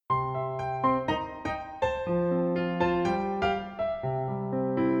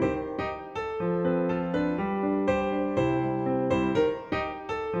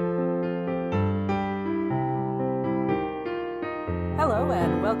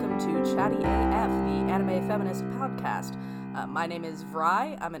welcome to Chatty AF, the Anime Feminist podcast. My name is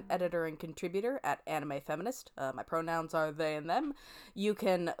Vry. I'm an editor and contributor at Anime Feminist. My pronouns are they and them. You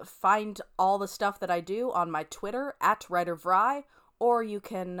can find all the stuff that I do on my Twitter, at WriterVry, or you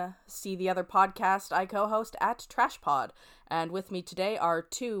can see the other podcast I co-host at TrashPod. And with me today are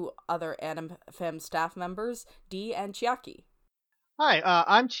two other Anime Fem staff members, Dee and Chiaki. Hi,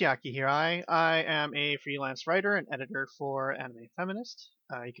 I'm Chiaki here. I am a freelance writer and editor for Anime Feminist.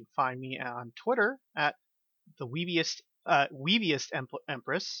 You can find me on Twitter at the Weebiest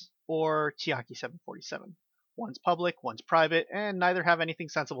Empress or Chiaki747. One's public, one's private, and neither have anything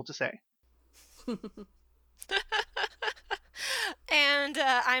sensible to say. And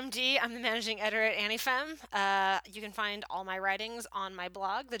I'm Dee. I'm the managing editor at AniFem. You can find all my writings on my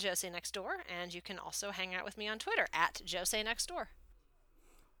blog, The Josei Next Door, and you can also hang out with me on Twitter at Josei Next Door.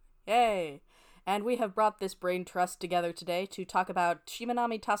 Yay! And we have brought this brain trust together today to talk about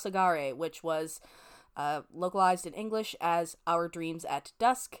Shimanami Tasagare, which was localized in English as Our Dreams at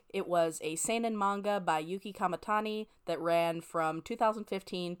Dusk. It was a seinen manga by Yuki Kamatani that ran from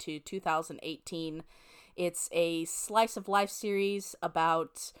 2015 to 2018. It's a slice-of-life series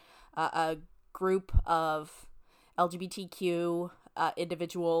about a group of LGBTQ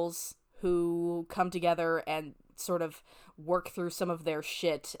individuals who come together and sort of work through some of their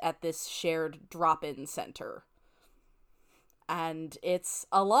shit at this shared drop-in center. And it's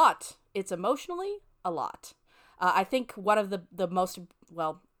a lot. It's emotionally a lot. I think one of the most,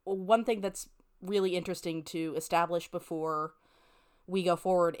 one thing that's really interesting to establish before we go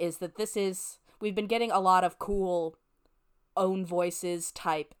forward is that we've been getting a lot of cool own voices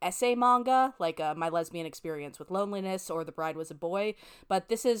type essay manga, like My Lesbian Experience with Loneliness or The Bride Was a Boy, but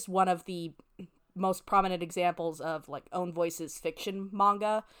this is one of the most prominent examples of like own voices fiction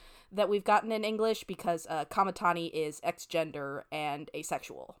manga that we've gotten in English because Kamatani is ex-gender and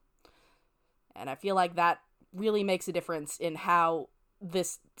asexual. And I feel like that really makes a difference in how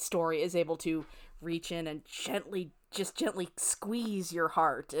this story is able to reach in and gently squeeze your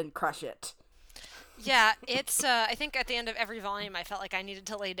heart and crush it. Yeah, it's, I think at the end of every volume I felt like I needed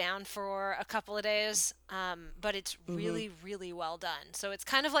to lay down for a couple of days, but it's really, really well done. So it's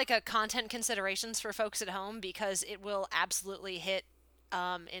kind of like a content considerations for folks at home because it will absolutely hit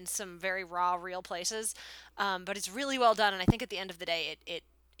in some very raw, real places, but it's really well done, and I think at the end of the day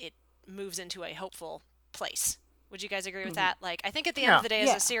it moves into a hopeful place. Would you guys agree with that? Like, I think at the end of the day,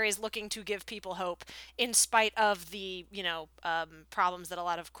 it's a series looking to give people hope in spite of the, problems that a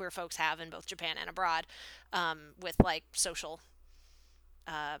lot of queer folks have in both Japan and abroad, with like social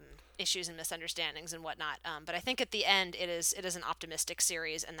issues and misunderstandings and whatnot. But I think at the end, it is an optimistic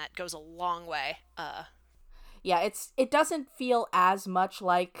series, and that goes a long way. Yeah, it doesn't feel as much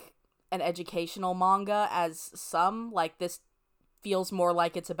like an educational manga as some. Like, this feels more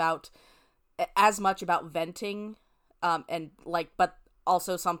like it's as much about venting, and like, but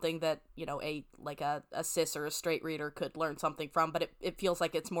also something that, a cis or a straight reader could learn something from, but it feels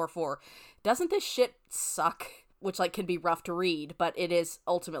like it's more for, doesn't this shit suck? Which, like, can be rough to read, but it is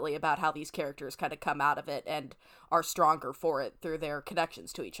ultimately about how these characters kind of come out of it and are stronger for it through their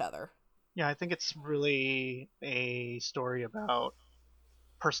connections to each other. Yeah, I think it's really a story about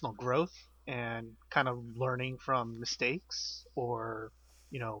personal growth and kind of learning from mistakes or,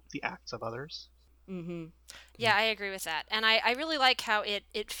 the acts of others. Mm-hmm. Yeah, I agree with that. And I really like how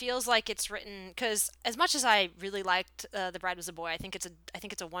it feels like it's written, because as much as I really liked The Bride Was a Boy, I think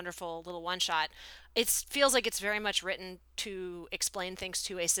it's a wonderful little one-shot. It feels like it's very much written to explain things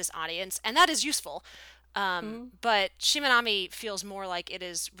to a cis audience, and that is useful. But Shimanami feels more like it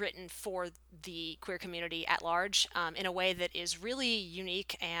is written for the queer community at large, in a way that is really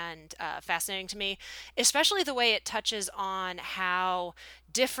unique and fascinating to me, especially the way it touches on how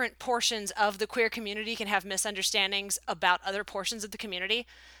different portions of the queer community can have misunderstandings about other portions of the community,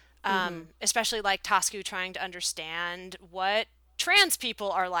 especially like Tasku trying to understand what trans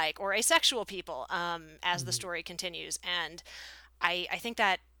people are like or asexual people as the story continues. And I think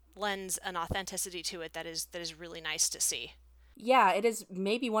that lends an authenticity to it that is really nice to see. Yeah, it is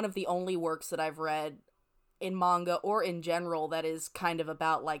maybe one of the only works that I've read in manga or in general that is kind of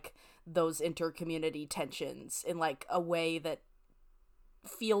about like those inter-community tensions in like a way that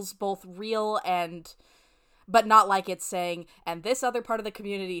feels both real but not like it's saying, and this other part of the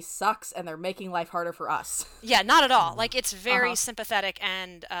community sucks and they're making life harder for us. Yeah, not at all. Like, it's very sympathetic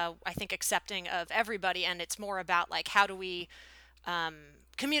and I think accepting of everybody, and it's more about like how do we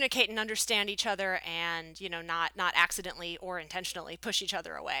communicate and understand each other and, not accidentally or intentionally push each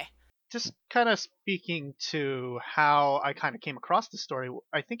other away. just kind of speaking to how I kind of came across the story,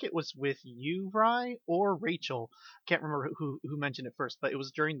 I think it was with you, Rye, or Rachel. I can't remember who mentioned it first, but it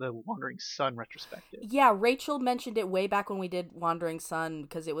was during the Wandering Sun retrospective. Yeah, Rachel mentioned it way back when we did Wandering Sun,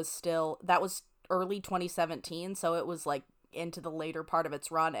 because it was still, that was early 2017, so it was like into the later part of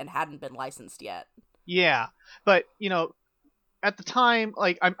its run and hadn't been licensed yet. Yeah, but at the time,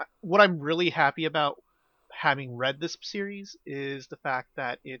 like what I'm really happy about having read this series is the fact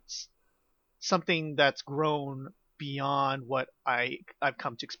that it's something that's grown beyond what I've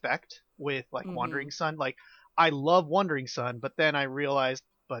come to expect with like Wandering Sun. Like I love Wandering Sun, but then I realized,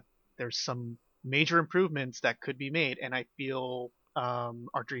 but there's some major improvements that could be made, and I feel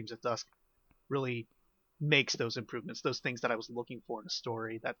Our Dreams at Dusk really makes those improvements, those things that I was looking for in a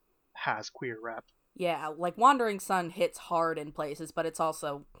story that has queer rep. Yeah, like Wandering Sun hits hard in places, but it's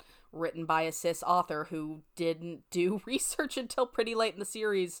also written by a cis author who didn't do research until pretty late in the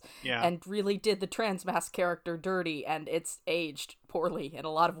series, Yeah. and really did the transmask character dirty, and it's aged poorly in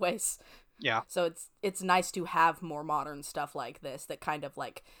a lot of ways. Yeah. So it's nice to have more modern stuff like this that kind of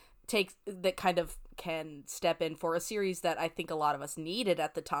like that kind of can step in for a series that I think a lot of us needed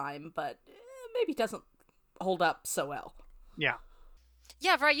at the time, but maybe doesn't hold up so well. Yeah.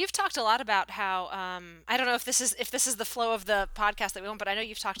 Yeah, right. You've talked a lot about how I don't know if this is the flow of the podcast that we want, but I know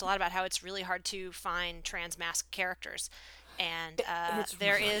you've talked a lot about how it's really hard to find transmask characters, and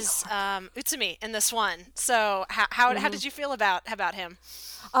there really is Utsumi in this one. So how did you feel about him?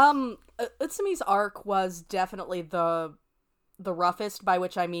 Utsumi's arc was definitely the roughest, by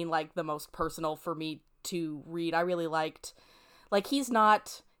which I mean like the most personal for me to read. I really liked, like,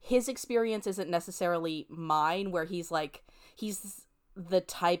 his experience isn't necessarily mine, where he's the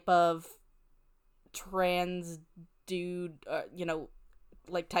type of trans dude,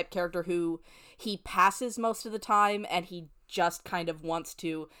 like type character who he passes most of the time, and he just kind of wants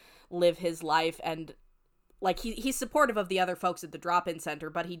to live his life, and like he's supportive of the other folks at the drop-in center,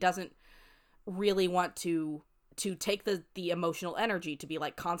 but he doesn't really want to take the emotional energy to be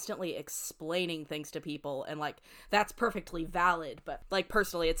like constantly explaining things to people, and like that's perfectly valid, but like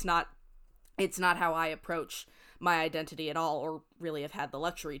personally it's not how I approach my identity at all, or really have had the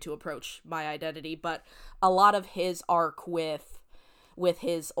luxury to approach my identity. But a lot of his arc with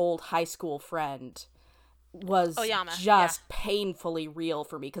his old high school friend was just painfully real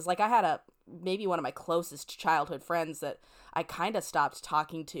for me, because like I had maybe one of my closest childhood friends that I kind of stopped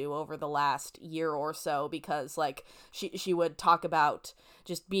talking to over the last year or so, because like she would talk about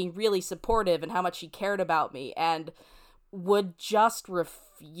just being really supportive and how much she cared about me, and would just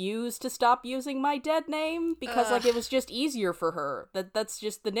refuse to stop using my dead name because like it was just easier for her. That's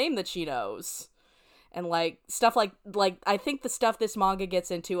just the name that she knows. And like stuff like I think the stuff this manga gets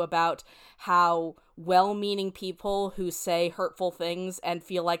into about how well-meaning people who say hurtful things and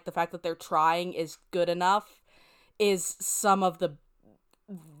feel like the fact that they're trying is good enough is some of the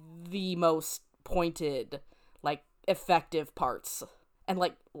most pointed, like, effective parts. And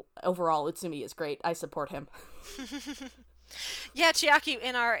like overall Utsumi is great. I support him. Yeah, Chiaki,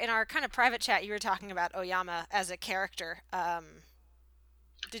 in our kind of private chat, you were talking about Oyama as a character.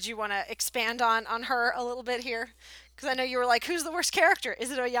 Did you want to expand on her a little bit here? Because I know you were like, who's the worst character?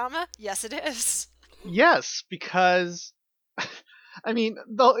 Is it Oyama? Yes, it is. Yes, because I mean,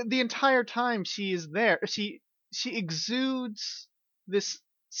 the entire time she is there, she exudes this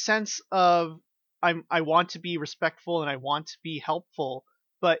sense of I want to be respectful and I want to be helpful,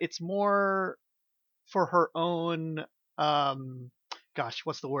 but it's more for her own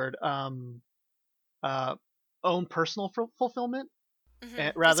what's the word? Own personal fulfillment.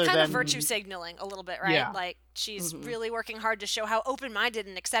 Mm-hmm. Rather it's kind than of virtue signaling a little bit, right? Yeah. Like she's really working hard to show how open-minded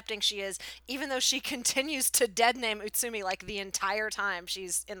and accepting she is, even though she continues to dead name Utsumi like the entire time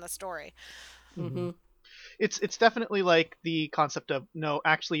she's in the story. Mm-hmm. It's definitely like the concept of no,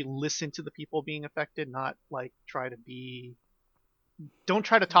 actually listen to the people being affected, not like don't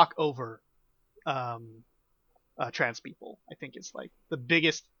try to talk over trans people. I think is like the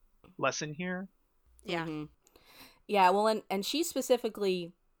biggest lesson here. Yeah. Mm-hmm. Yeah, well, and she's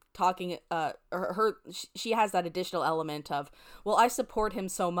specifically talking, she has that additional element of, well, I support him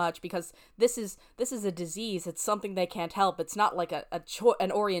so much because this is a disease. It's something they can't help. It's not like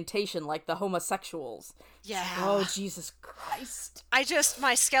an orientation like the homosexuals. Yeah. Oh, Jesus Christ.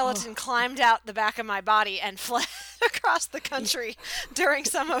 My skeleton climbed out the back of my body and fled across the country during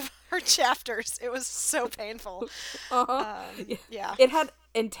some of her chapters. It was so painful. Yeah. It had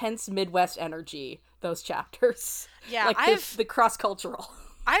intense Midwest energy, those chapters. Yeah, like the cross-cultural.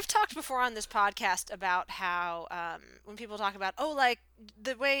 I've talked before on this podcast about how when people talk about, oh, like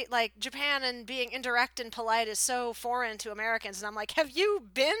the way like Japan and being indirect and polite is so foreign to Americans, and I'm like, have you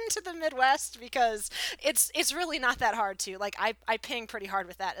been to the Midwest? Because it's really not that hard to. Like I ping pretty hard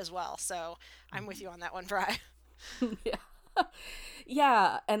with that as well. So I'm with you on that one, Bri. Yeah.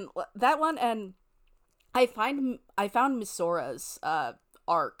 Yeah, and that one, and I found Misora's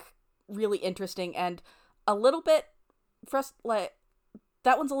arc really interesting and a little bit like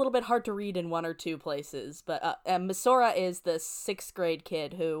that one's a little bit hard to read in one or two places, but and Misora is the 6th grade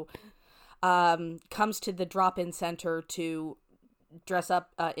kid who comes to the drop-in center to dress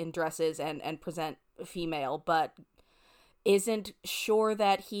up in dresses and present female, but isn't sure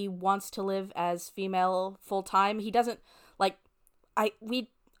that he wants to live as female full time. He doesn't like I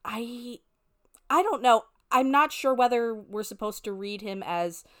don't know. I'm not sure whether we're supposed to read him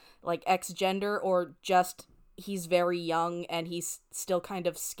as like ex-gender or just he's very young and he's still kind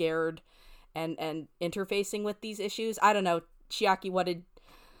of scared and interfacing with these issues. I don't know. Chiaki, what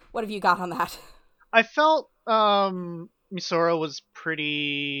have you got on that? I felt Misora was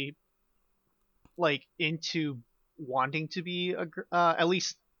pretty like into wanting to be at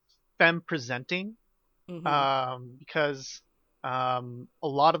least femme presenting, because a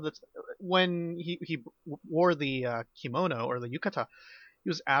lot of the when he wore the kimono or the yukata, he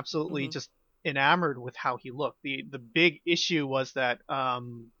was absolutely just enamored with how he looked. The big issue was that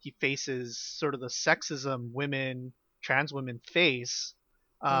he faces sort of the sexism trans women face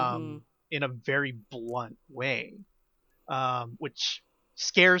in a very blunt way, which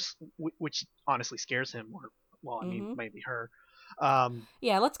honestly scares him, or well, I mean maybe her.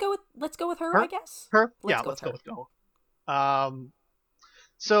 Yeah, let's go with her, I guess. Let's go with Go.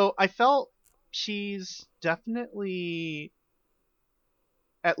 So I felt she's definitely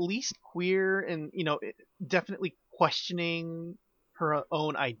at least queer, and definitely questioning her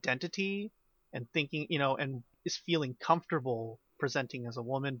own identity and thinking, and is feeling comfortable presenting as a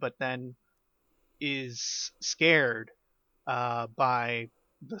woman, but then is scared by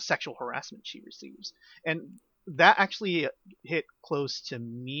the sexual harassment she receives. And that actually hit close to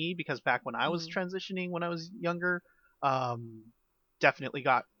me, because back when I was transitioning when I was younger, definitely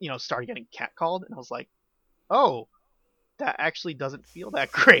got, started getting catcalled, and I was like, oh, that actually doesn't feel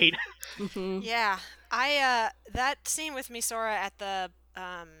that great. Yeah, I that scene with Misora at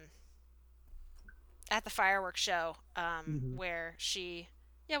the fireworks show, where she,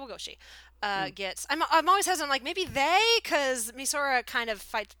 yeah, we'll go she, gets. I'm always hesitant, like maybe they, because Misora kind of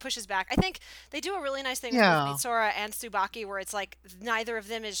pushes back. I think they do a really nice thing with Misora and Tsubaki, where it's like neither of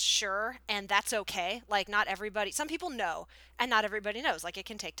them is sure, and that's okay. Like not everybody, some people know, and not everybody knows. Like it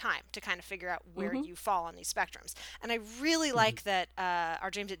can take time to kind of figure out where you fall on these spectrums. And I really like that Our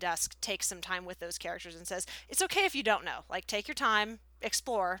Dreams at Dusk takes some time with those characters and says it's okay if you don't know. Like take your time,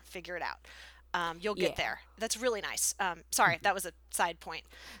 explore, figure it out. You'll get there. That's really nice. Sorry, that was a side point.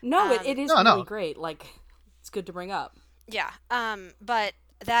 No, it is really great. Like, it's good to bring up. Yeah. But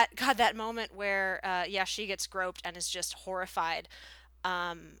that moment where, she gets groped and is just horrified.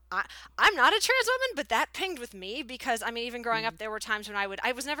 I'm not a trans woman, but that pinged with me, because I mean, even growing up, there were times when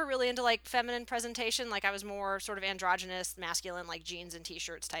I was never really into like feminine presentation. Like I was more sort of androgynous, masculine, like jeans and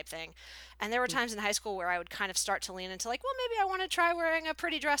t-shirts type thing. And there were times in high school where I would kind of start to lean into like, well, maybe I want to try wearing a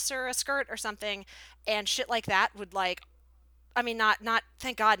pretty dress or a skirt or something, and shit like that would like, I mean, not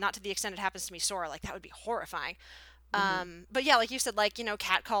thank God, not to the extent it happens to me, Sora. Like that would be horrifying. But yeah, like you said, like,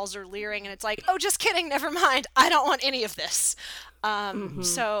 catcalls are leering, and it's like, oh, just kidding, never mind. I don't want any of this.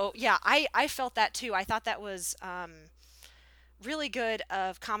 So yeah, I felt that too. I thought that was really good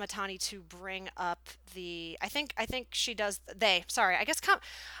of Kamatani to bring up I think she does, I guess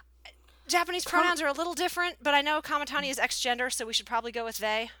Japanese pronouns are a little different, but I know Kamatani is ex-gender, so we should probably go with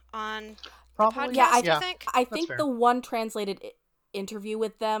they on the podcast, I think the one translated interview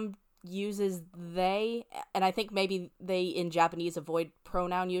with them uses they, and I think maybe they in Japanese avoid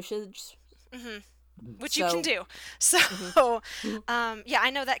pronoun usage. Which you can do. So,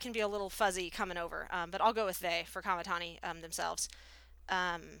 I know that can be a little fuzzy coming over, but I'll go with they for Kamatani themselves.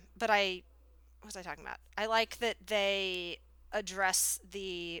 But what was I talking about? I like that they address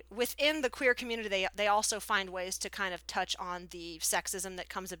within the queer community, they also find ways to kind of touch on the sexism that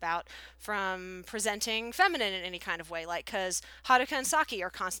comes about from presenting feminine in any kind of way, like because Haruka and Saki are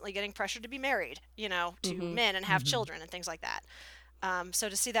constantly getting pressured to be married, to men and have children and things like that. So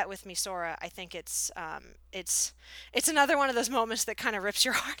to see that with Misora, I think it's another one of those moments that kind of rips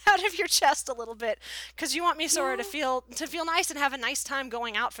your heart out of your chest a little bit, because you want Misora to feel nice and have a nice time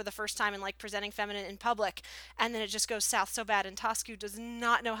going out for the first time and like presenting feminine in public, and then it just goes south so bad, and Tasku does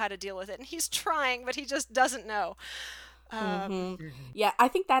not know how to deal with it, and he's trying, but he just doesn't know. Yeah, I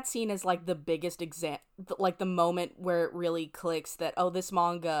think that scene is like the biggest like the moment where it really clicks that, oh, this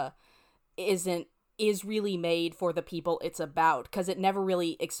manga is really made for the people it's about, because it never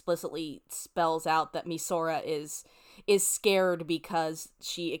really explicitly spells out that Misora is scared because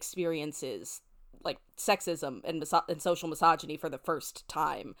she experiences like sexism and social misogyny for the first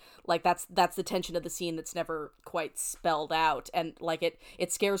time. Like that's the tension of the scene that's never quite spelled out, and like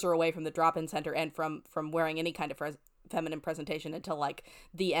it scares her away from the drop-in center and from wearing any kind of feminine presentation until like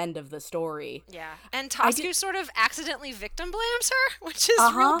the end of the story. Yeah. And Tasku sort of accidentally victim blames her, which is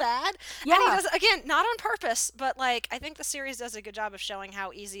real bad. Yeah. And he does, again, not on purpose, but like I think the series does a good job of showing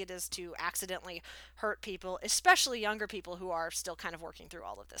how easy it is to accidentally hurt people, especially younger people who are still kind of working through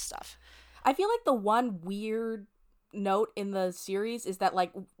all of this stuff. I feel like the one weird note in the series is that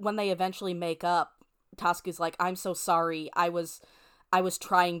like when they eventually make up, Tasku's like, I'm so sorry, I was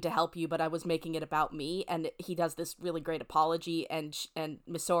trying to help you, but I was making it about me, and he does this really great apology, and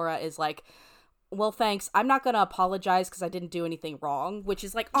Misora is like, well, thanks, I'm not gonna apologize because I didn't do anything wrong, which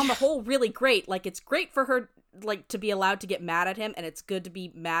is like on the whole really great. Like it's great for her like to be allowed to get mad at him, and it's good to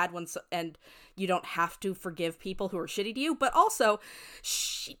be mad and you don't have to forgive people who are shitty to you, but also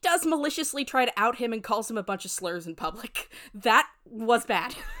she does maliciously try to out him and calls him a bunch of slurs in public. That was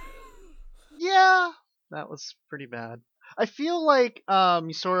bad. Yeah, that was pretty bad. I feel like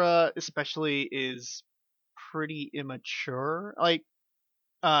Misora especially is pretty immature. Like,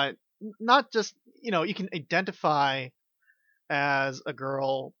 not just, you can identify as a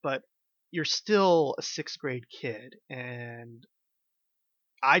girl, but you're still a 6th grade kid, and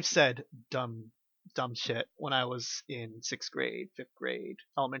I've said dumb shit when I was in 6th grade, 5th grade,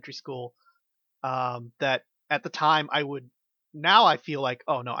 elementary school, that at the time now I feel like,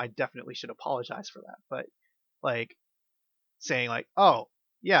 oh no, I definitely should apologize for that. But like saying like, oh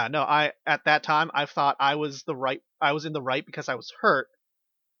yeah, no, at that time I thought I was in the right because I was hurt.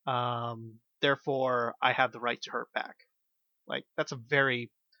 Therefore I have the right to hurt back. Like that's a very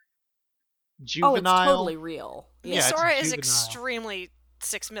juvenile. Oh, it's totally real. Yeah, Misora is extremely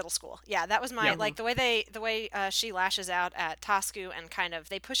 6th middle school. Yeah, that was my like the way she lashes out at Tasku and kind of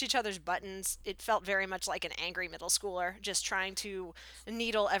they push each other's buttons. It felt very much like an angry middle schooler just trying to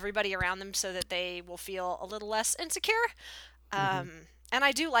needle everybody around them so that they will feel a little less insecure. And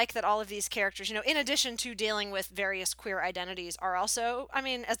I do like that all of these characters, in addition to dealing with various queer identities, are also, I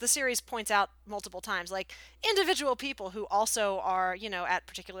mean, as the series points out multiple times, like individual people who also are, at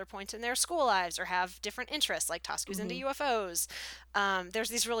particular points in their school lives or have different interests, like Tasku's into UFOs. There's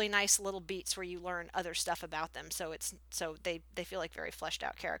these really nice little beats where you learn other stuff about them, so they feel like very fleshed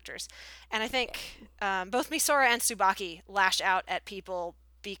out characters. And I think both Misora and Tsubaki lash out at people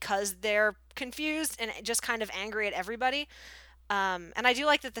because they're confused and just kind of angry at everybody. And I do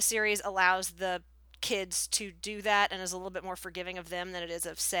like that the series allows the kids to do that and is a little bit more forgiving of them than it is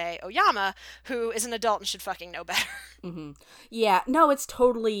of, say, Oyama, who is an adult and should fucking know better. Yeah, no, it's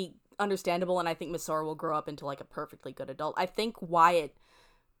totally understandable, and I think Misora will grow up into like a perfectly good adult. I think why it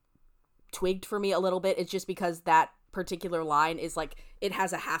twigged for me a little bit is just because that particular line is like, it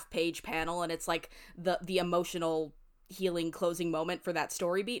has a half-page panel, and it's like the emotional healing closing moment for that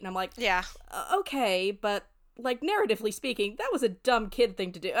story beat, and I'm like, yeah, okay, but like, narratively speaking, that was a dumb kid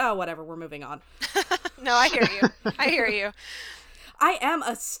thing to do. Oh, whatever, we're moving on. No, I hear you. I am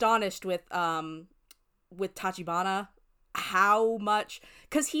astonished with Tachibana how much,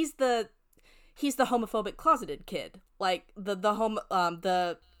 because he's the homophobic closeted kid. Like Sorry,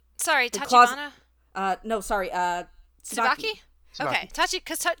 Tachibana? Tsubaki. Okay,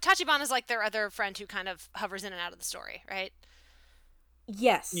 because Tachibana's like their other friend who kind of hovers in and out of the story, right?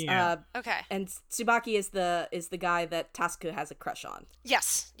 Yes. Yeah. Okay. And Tsubaki is the guy that Tasku has a crush on.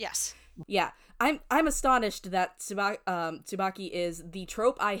 Yes. Yeah. I'm astonished that Tsubaki is the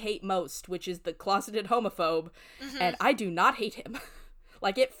trope I hate most, which is the closeted homophobe, and I do not hate him.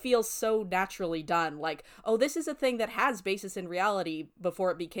 Like, it feels so naturally done. Like, oh, this is a thing that has basis in reality before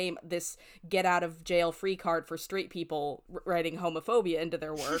it became this get out of jail free card for straight people writing homophobia into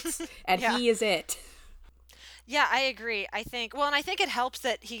their works, and he is it. Yeah, I agree. I think it helps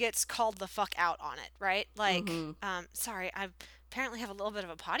that he gets called the fuck out on it, right? Like, sorry, I apparently have a little bit of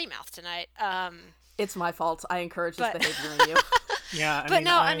a potty mouth tonight. It's my fault. I encourage this behavior in you. Yeah,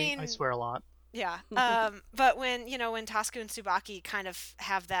 I mean, I swear a lot. Yeah. But when Tasku and Tsubaki kind of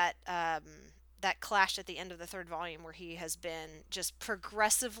have that that clash at the end of the 3rd volume where he has been just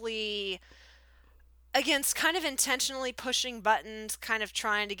progressively, again, kind of intentionally pushing buttons, kind of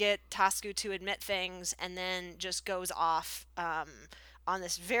trying to get Tasku to admit things, and then just goes off on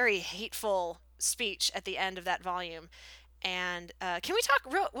this very hateful speech at the end of that volume. And can we talk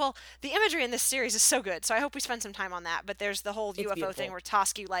real? Well, the imagery in this series is so good, so I hope we spend some time on that. But there's the whole It's UFO beautiful. thing where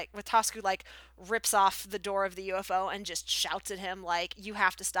Toscu like rips off the door of the UFO and just shouts at him like, "You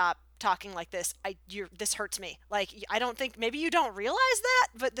have to stop talking like this. This hurts me. Like, I don't think maybe you don't realize that,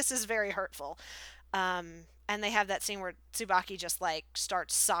 but this is very hurtful." And they have that scene where Tsubaki just like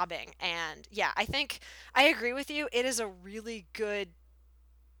starts sobbing, and yeah, I think I agree with you. It is a really good,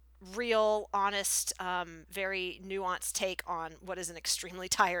 real, honest, very nuanced take on what is an extremely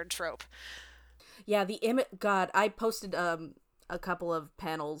tired trope. Yeah, the image. God, I posted a couple of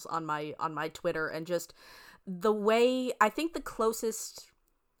panels on my Twitter, and just the way, I think the closest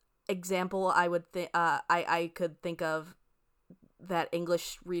example I would I could think of that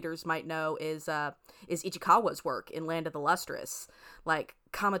English readers might know is Ichikawa's work in Land of the Lustrous. Like,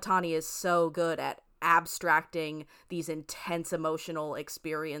 Kamatani is so good at abstracting these intense emotional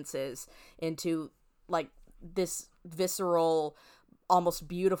experiences into like this visceral, almost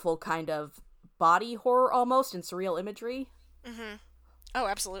beautiful kind of body horror, almost, and surreal imagery. Mm-hmm. Oh,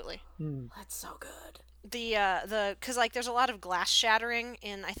 absolutely. That's so good. The because like there's a lot of glass shattering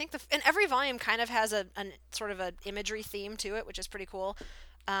in, I think, and every volume kind of has a sort of an imagery theme to it, which is pretty cool.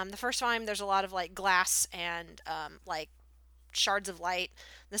 The first volume there's a lot of like glass and like shards of light.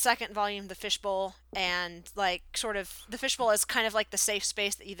 The second volume, the fishbowl, and like sort of the fishbowl is kind of like the safe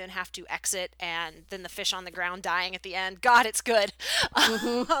space that you then have to exit, and then the fish on the ground dying at the end. God, it's good.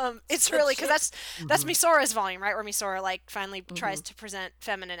 It's really, because that's Misora's volume, right, where Misora like finally tries to present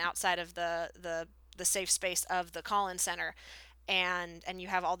feminine outside of the safe space of the Collins Center. And you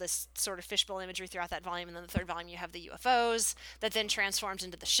have all this sort of fishbowl imagery throughout that volume, and then the third volume you have the UFOs that then transforms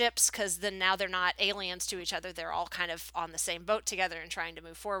into the ships, because then now they're not aliens to each other, they're all kind of on the same boat together and trying to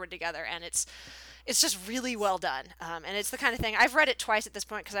move forward together, and it's just really well done. And it's the kind of thing, I've read it twice at this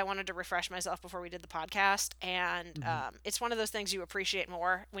point because I wanted to refresh myself before we did the podcast, and it's one of those things you appreciate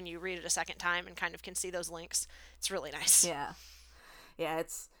more when you read it a second time and kind of can see those links. It's really nice. Yeah,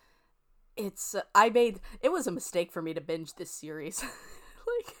 it was a mistake for me to binge this series.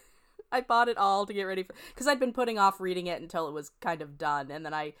 Like, I bought it all to get ready for, because I'd been putting off reading it until it was kind of done, and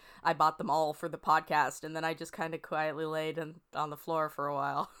then I bought them all for the podcast, and then I just kind of quietly laid on the floor for a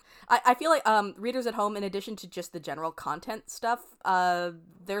while. I feel like readers at home, in addition to just the general content stuff,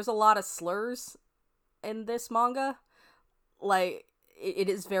 there's a lot of slurs in this manga. Like, it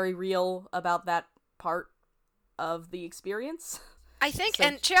is very real about that part of the experience. I think,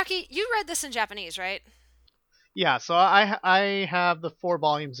 and Chiaki, you read this in Japanese, right? Yeah, so I have the 4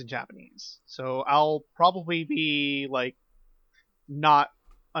 volumes in Japanese, so I'll probably be like not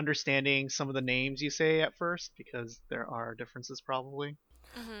understanding some of the names you say at first because there are differences probably.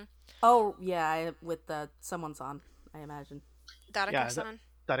 Mm-hmm. Oh yeah, with the someone's on, I imagine. Dareka-san.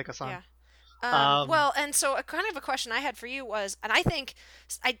 Dareka-san. Yeah. Well, and so a kind of a question I had for you was, and I think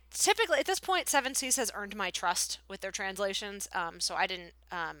I typically at this point Seven Seas has earned my trust with their translations, so I didn't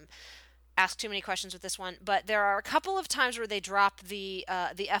ask too many questions with this one, but there are a couple of times where they drop the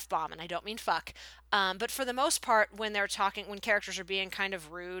F-bomb, and I don't mean fuck, but for the most part, when they're talking, when characters are being kind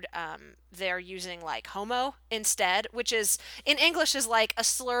of rude, they're using like homo instead, which is in English is like a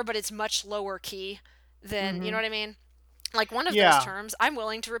slur, but it's much lower key than, you know what I mean? Like, one of those terms I'm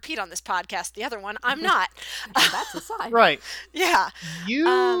willing to repeat on this podcast. The other one I'm not. That's a sign. Right. Yeah.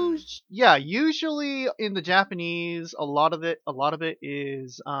 Usually in the Japanese, a lot of it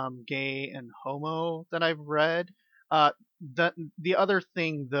is gay and homo that I've read. The other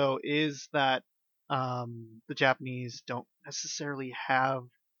thing though is that the Japanese don't necessarily have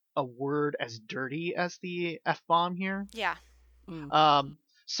a word as dirty as the F-bomb here. Yeah.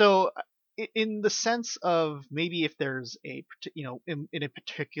 So in the sense of maybe if there's a in a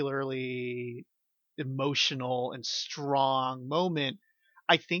particularly emotional and strong moment,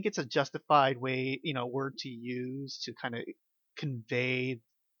 I think it's a justified word to use to kind of convey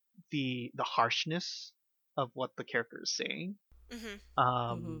the harshness of what the character is saying.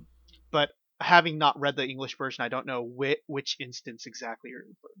 But having not read the English version, I don't know which instance exactly you're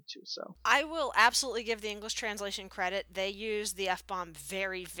referring to. So I will absolutely give the English translation credit. They use the F-bomb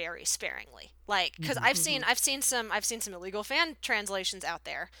very, very sparingly. Like, because I've seen some illegal fan translations out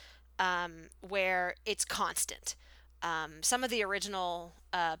there, where it's constant. Some of the original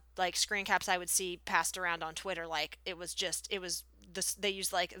like screen caps I would see passed around on Twitter, like it was they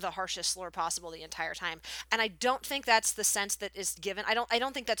use like the harshest slur possible the entire time. And I don't think that's the sense that is given. I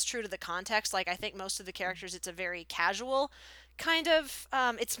don't think that's true to the context. Like I think most of the characters, it's a very casual kind of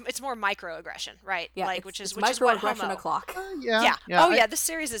it's more microaggression, right? Yeah, like it's which is what microaggression Homo. o'clock. Yeah. Yeah. Oh yeah, this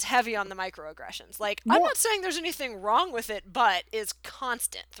series is heavy on the microaggressions. Like I'm More- not saying there's anything wrong with it, but is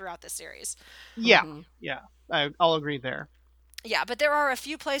constant throughout the series. Yeah. Mhm. Yeah. I'll agree there. Yeah, but there are a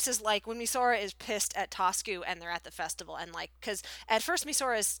few places like when Misora is pissed at Toscu and they're at the festival, and like because at first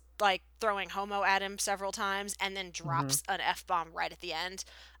Misora is like throwing Homo at him several times and then drops an F-bomb right at the end.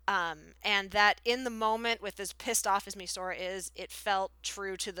 And that in the moment with as pissed off as Misora is, it felt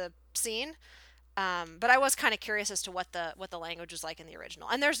true to the scene. But I was kind of curious as to what the language was like in the original.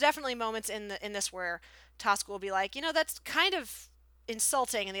 And there's definitely moments in this where Tosca will be like, that's kind of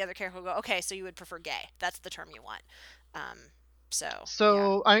insulting, and the other character will go, okay, so you would prefer gay. That's the term you want. Um,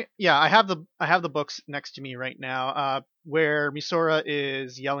 So I have the books next to me right now, where Misora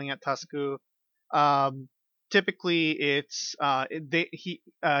is yelling at Tasuku. Typically it's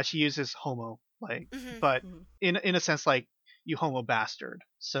she uses homo, like, Mhm. but Mhm. in a sense, like, you homo bastard.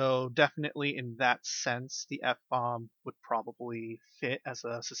 So definitely in that sense, the F bomb would probably fit as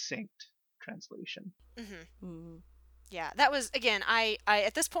a succinct translation. Mhm. Mhm. Yeah, that was again. I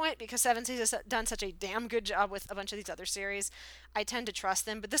at this point, because Seven Seas has done such a damn good job with a bunch of these other series, I tend to trust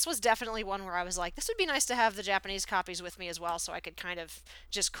them. But this was definitely one where I was like, this would be nice to have the Japanese copies with me as well, so I could kind of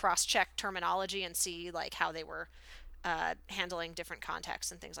just cross-check terminology and see like how they were handling different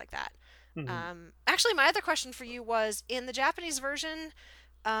contexts and things like that. Mhm. Actually, my other question for you was in the Japanese version,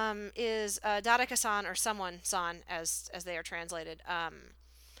 is Dadaka-san or someone-san as they are translated.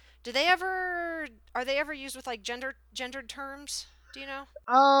 Do they ever are they ever used with like gendered terms? Do you know?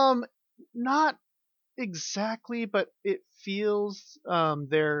 Not exactly, but it feels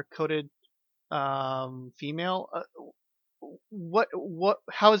they're coded female.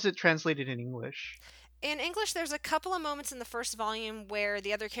 How is it translated in English? In English, there's a couple of moments in the first volume where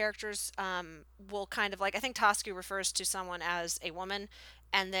the other characters will kind of like I think Toscu refers to someone as a woman,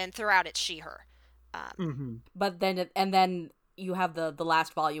 and then throughout it's she her. Um, Mm-hmm. But then you have the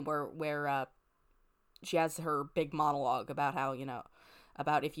last volume where she has her big monologue about how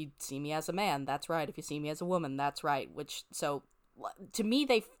about if you see me as a man, that's right. If you see me as a woman, that's right. Which so to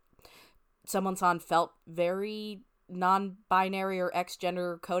me someone's on felt very non-binary or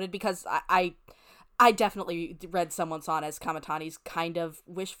X-gender coded because I definitely read someone's on as Kamatani's kind of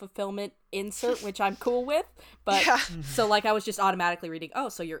wish fulfillment insert, which I'm cool with. But yeah. so like I was just automatically reading, oh,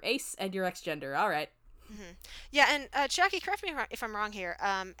 so you're ace and you're X-gender. All right. Mm-hmm. Yeah, and Jackie, correct me if I'm wrong here.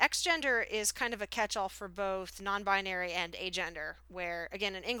 X-gender is kind of a catch-all for both non-binary and agender, where,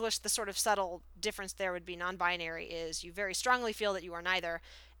 again, in English, the sort of subtle difference there would be non-binary is you very strongly feel that you are neither,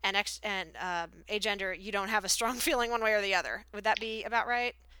 and agender, you don't have a strong feeling one way or the other. Would that be about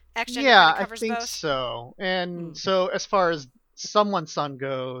right? X-gender Yeah, kind of I covers think both? so. And Hmm. so as far as someone's son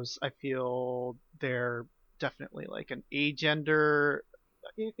goes, I feel they're definitely like an agender,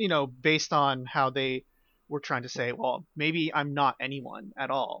 based on how they were trying to say, well, maybe I'm not anyone at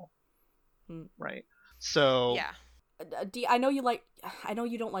all, Hmm. right? So Yeah. I know you like. I know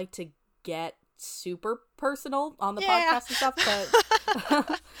you don't like to get super personal on the Yeah. podcast and stuff,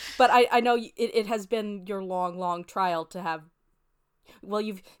 but but I know it has been your long trial to have. Well,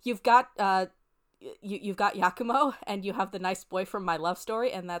 you've got you've got Yakumo and you have the nice boy from My Love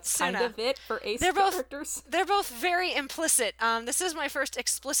Story, and that's kind Suna. of it for ace They're both characters. they're both very implicit. This is my first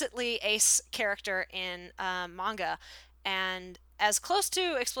explicitly ace character in manga, and as close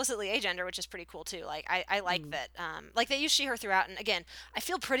to explicitly agender, which is pretty cool too. Like I like Mm. that. Like they use she her throughout, and again, I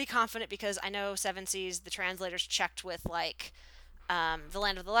feel pretty confident because I know Seven Seas the translators checked with like the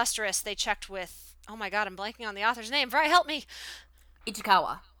Land of the Lustrous. They checked with oh my god, I'm blanking on the author's name. Bri, help me.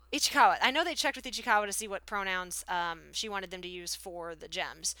 Ichikawa. Ichikawa. I know they checked with Ichikawa to see what pronouns she wanted them to use for the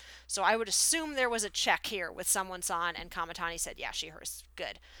gems. So I would assume there was a check here with someone on, and Kamatani said, "Yeah, she hers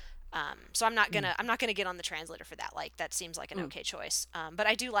good." So I'm not gonna get on the translator for that. Like that seems like an okay choice. But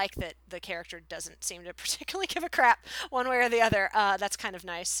I do like that the character doesn't seem to particularly give a crap one way or the other. That's kind of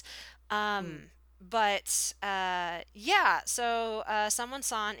nice. Mm. But yeah, so someone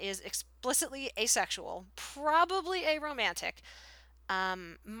son is explicitly asexual, probably aromantic.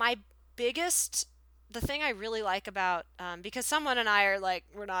 My biggest, the thing I really like about, because someone and I are like,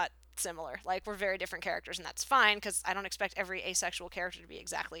 we're not similar. Like, we're very different characters, and that's fine because I don't expect every asexual character to be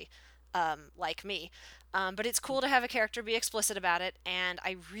exactly like me. But it's cool to have a character be explicit about it, and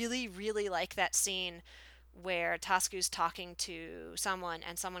I really, really like that scene where Tasku's talking to someone,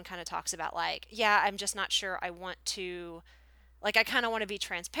 and someone kind of talks about, like, yeah, I'm just not sure I want to, like, I kind of want to be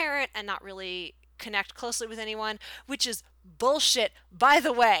transparent and not really connect closely with anyone, which is bullshit, by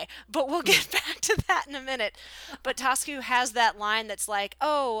the way, but we'll get back to that in a minute. But Tasku has that line that's like,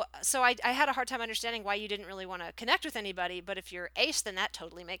 oh, so I had a hard time understanding why you didn't really want to connect with anybody, but if you're Ace, then that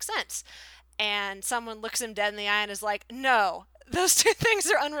totally makes sense. And someone looks him dead in the eye and is like, no, those two things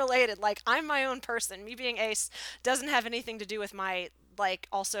are unrelated. Like, I'm my own person. Me being Ace doesn't have anything to do with my, like,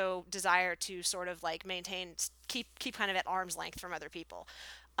 also desire to sort of, like, maintain, keep kind of at arm's length from other people.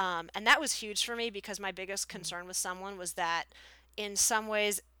 And that was huge for me because my biggest concern with someone was that in some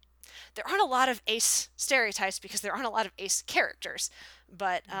ways there aren't a lot of Ace stereotypes because there aren't a lot of Ace characters.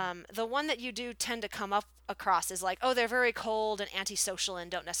 But the one that you do tend to come up across is like, oh, they're very cold and antisocial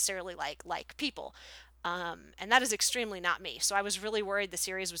and don't necessarily like people. And that is extremely not me. So I was really worried the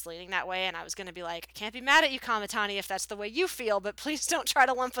series was leaning that way, and I was going to be like, I can't be mad at you, Kamatani, if that's the way you feel, but please don't try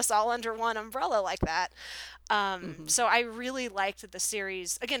to lump us all under one umbrella like that. So I really liked the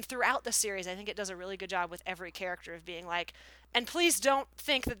series. Again, throughout the series, I think it does a really good job with every character of being like, and please don't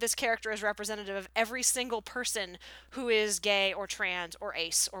think that this character is representative of every single person who is gay or trans or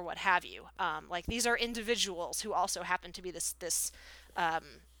ace or what have you. Like, these are individuals who also happen to be this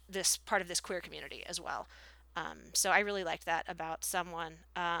part of this queer community as well. So I really liked that about someone.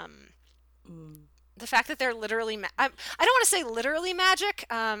 The fact that they're literally, I don't want to say literally magic.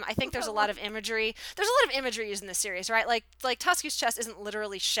 I think there's a lot of imagery. There's a lot of imagery used in this series, right? Like Tusky's chest isn't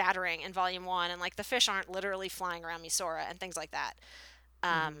literally shattering in Volume 1, and like the fish aren't literally flying around Misora and things like that.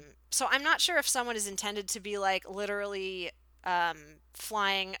 So I'm not sure if someone is intended to be like literally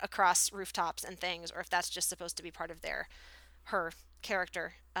flying across rooftops and things, or if that's just supposed to be part of her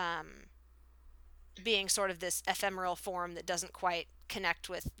character being sort of this ephemeral form that doesn't quite connect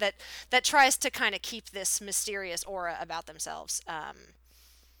with that tries to kind of keep this mysterious aura about themselves.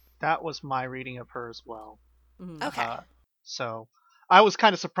 That was my reading of her as well. Okay. So I was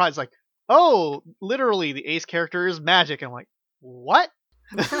kind of surprised, like, oh, literally the Ace character is magic. And I'm like, what?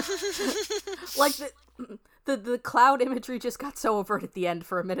 Like the cloud imagery just got so overt at the end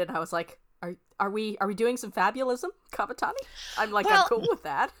for a minute. I was like, are we doing some fabulism, Kamatani? I'm like, I'm cool with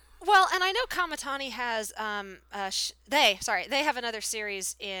that. Well, and I know Kamatani has they have another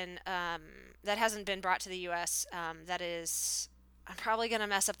series in that hasn't been brought to the US, that is, I'm probably going to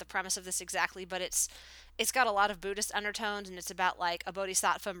mess up the premise of this exactly, but it's got a lot of Buddhist undertones, and it's about like a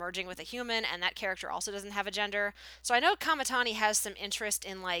bodhisattva merging with a human, and that character also doesn't have a gender. So I know Kamatani has some interest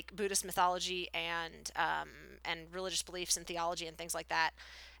in like Buddhist mythology and religious beliefs and theology and things like that.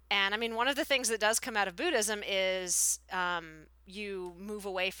 And I mean, one of the things that does come out of Buddhism is you move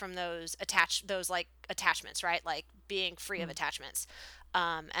away from those attachments, right? Like being free of attachments.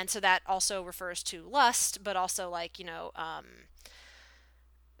 And so that also refers to lust, but also like,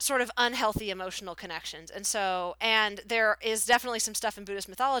 sort of unhealthy emotional connections. And there is definitely some stuff in Buddhist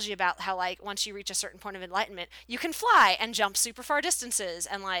mythology about how like once you reach a certain point of enlightenment, you can fly and jump super far distances.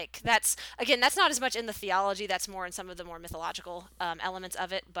 And like that's not as much in the theology, that's more in some of the more mythological elements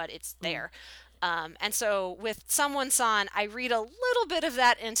of it, but it's there. And so with Someone San, I read a little bit of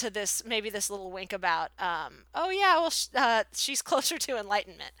that into this, maybe this little wink about, she's closer to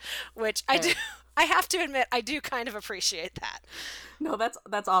enlightenment, which I do. I have to admit, I do kind of appreciate that. No,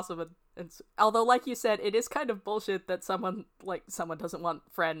 that's awesome. And although, like you said, it is kind of bullshit that someone doesn't want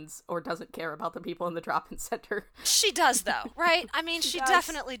friends or doesn't care about the people in the drop-in center. She does, though, right? I mean, she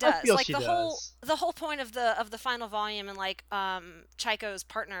definitely does. Like the whole point of the final volume, and like Chaiko's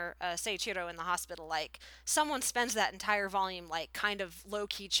partner Seiichiro in the hospital, like someone spends that entire volume like kind of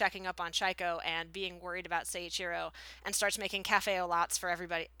low-key checking up on Chaiko and being worried about Seiichiro, and starts making cafe au lattes for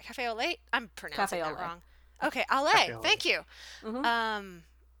everybody. Cafe au lait? I'm pronouncing that wrong. Okay, au lait. Thank you. Mm-hmm.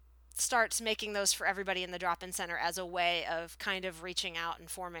 Starts making those for everybody in the drop-in center as a way of kind of reaching out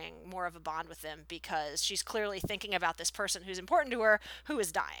and forming more of a bond with them, because she's clearly thinking about this person who's important to her, who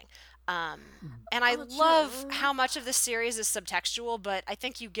is dying. And I love how much of this series is subtextual, but I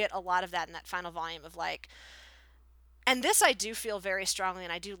think you get a lot of that in that final volume of like, and this I do feel very strongly,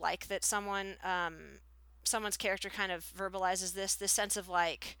 and I do like that someone's character kind of verbalizes this sense of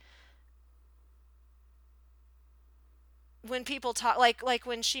like, when people talk, like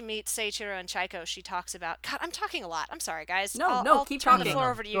when she meets Seiichiro and Chaiko, she talks about, God, I'm talking a lot. I'm sorry, guys. I'll keep turn talking. the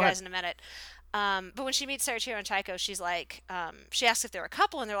floor over to you guys in a minute. But when she meets Seiichiro and Chaiko, she's like, she asks if they're a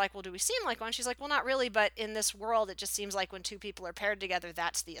couple, and they're like, well, do we seem like one? She's like, well, not really, but in this world, it just seems like when two people are paired together,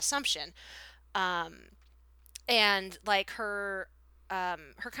 that's the assumption. And like her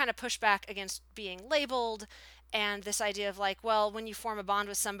kind of pushback against being labeled, and this idea of like, well, when you form a bond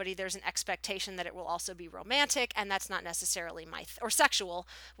with somebody, there's an expectation that it will also be romantic, and that's not necessarily or sexual,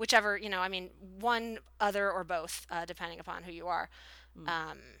 whichever, I mean, one, other, or both, depending upon who you are.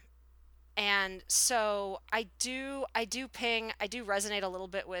 And so I do resonate a little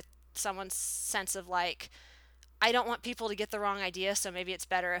bit with someone's sense of like, I don't want people to get the wrong idea, so maybe it's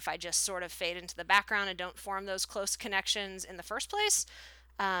better if I just sort of fade into the background and don't form those close connections in the first place.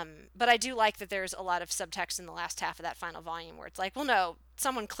 But I do like that there's a lot of subtext in the last half of that final volume where it's like, well, no,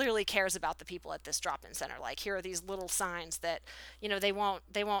 someone clearly cares about the people at this drop-in center. Like, here are these little signs that, they won't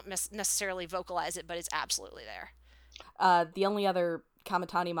necessarily vocalize it, but it's absolutely there. The only other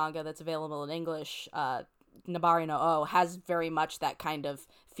Kamatani manga that's available in English, Nabari no O, has very much that kind of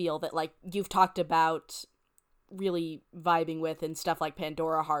feel that, like, you've talked about really vibing with and stuff like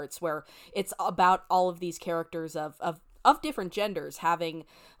Pandora Hearts, where it's about all of these characters of different genders having,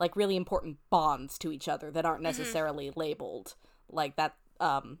 like, really important bonds to each other that aren't necessarily labeled like that,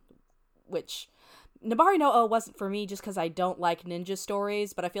 which Nabari no O wasn't for me just because I don't like ninja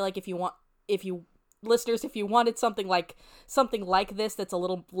stories, but I feel like if you listeners, if you wanted something like this that's a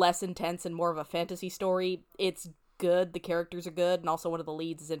little less intense and more of a fantasy story, it's good. The characters are good, and also one of the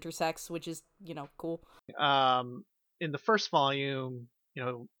leads is intersex, which is, cool. In the first volume,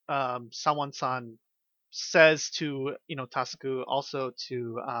 someone-san says to, Tasuku, also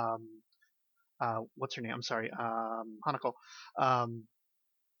to, what's her name? I'm sorry, Hanako,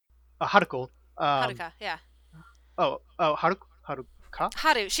 Haruko. Haruka, yeah. Haruka?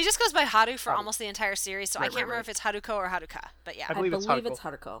 Haru. She just goes by Haru for Haru. almost the entire series, so I Right, can't remember right. if it's Haruko or Haruka, but yeah. I believe it's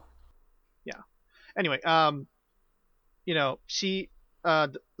Haruko. Yeah. Anyway, she,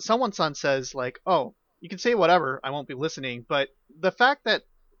 someone-san says, like, oh, you can say whatever, I won't be listening, but the fact that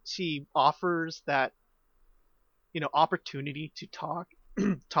she offers that, opportunity to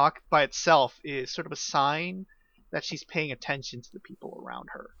talk by itself is sort of a sign that she's paying attention to the people around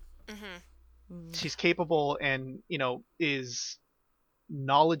her. Mm-hmm. She's capable and, is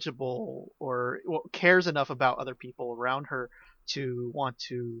knowledgeable or cares enough about other people around her to want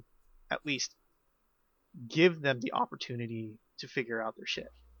to at least give them the opportunity to figure out their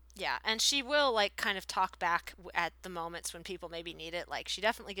shit. Yeah, and she will like kind of talk back at the moments when people maybe need it. Like she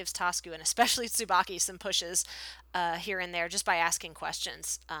definitely gives Tasku and especially Tsubaki some pushes here and there just by asking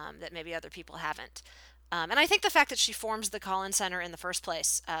questions that maybe other people haven't. And I think the fact that she forms the Collins Center in the first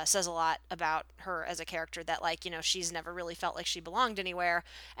place says a lot about her as a character. That like she's never really felt like she belonged anywhere,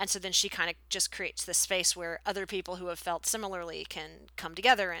 and so then she kind of just creates this space where other people who have felt similarly can come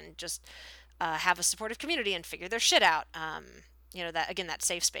together and just have a supportive community and figure their shit out. That again, that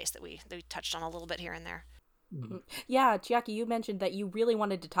safe space that we touched on a little bit here and there. Mm-hmm. Yeah, Chiaki, you mentioned that you really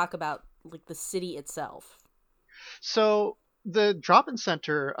wanted to talk about like the city itself. So the drop-in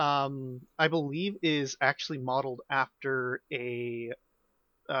center, I believe, is actually modeled after a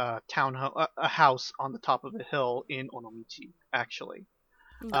a house on the top of a hill in Onomichi. Actually,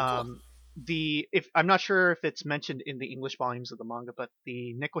 Cool. if I'm not sure if it's mentioned in the English volumes of the manga, but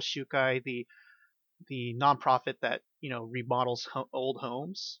the Nekoshukai, the nonprofit that remodels old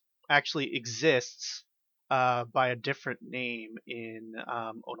homes, actually exists by a different name in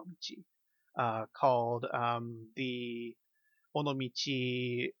Onomichi, called the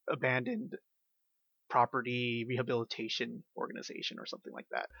Onomichi Abandoned Property Rehabilitation Organization or something like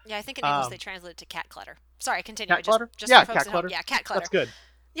that. Yeah, I think in English they translate it to cat clutter. Sorry, continue. Cat clutter? Just Yeah, for folks cat at home. clutter. Yeah, cat clutter. That's good.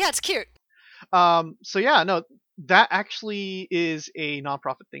 Yeah, it's cute. So yeah, no, that actually is a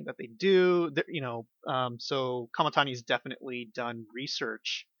nonprofit thing that they do. So Kamatani's definitely done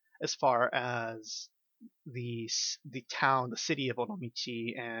research as far as the town, the city of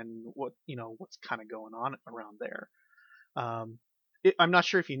Onomichi, and what's kind of going on around there. I'm not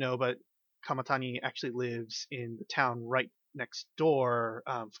sure if you know, but Kamatani actually lives in the town right next door,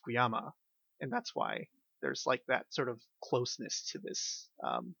 Fukuyama, and that's why there's like that sort of closeness to this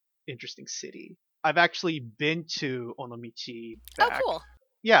interesting city. I've actually been to Onomichi back, cool.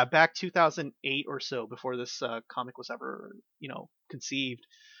 yeah, back 2008 or so, before this comic was ever, conceived.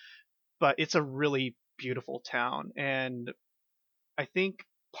 But it's a really beautiful town, and I think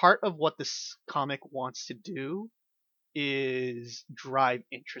part of what this comic wants to do is drive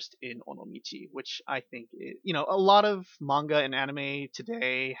interest in Onomichi, which I think a lot of manga and anime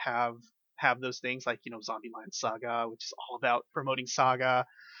today have those things, like Zombieland Saga, which is all about promoting Saga.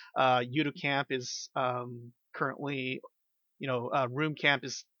 Yuru Camp is currently, Room Camp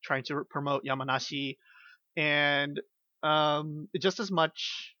is trying to promote Yamanashi, and just as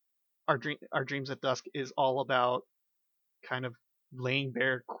much our dreams at dusk is all about kind of laying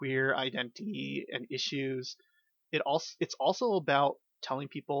bare queer identity and issues. It's also about telling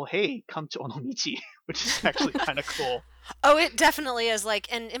people, hey, come to Onomichi, which is actually kind of cool. Oh, it definitely is. Like,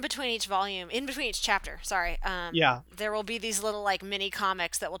 and in between each volume, in between each chapter, sorry, Yeah. there will be these little like mini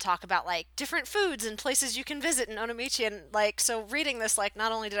comics that will talk about like different foods and places you can visit in Onomichi. And like, so reading this, like,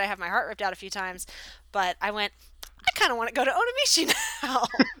 not only did I have my heart ripped out a few times, but I went, I kind of want to go to Onomichi now.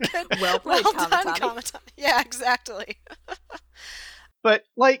 Good, Well well played, done, Kamatani. Kamatani. Yeah, exactly. But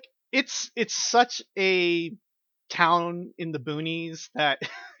like it's such a town in the boonies that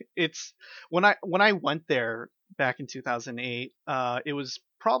it's when I went there back in 2008, it was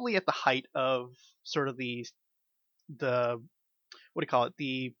probably at the height of sort of the what do you call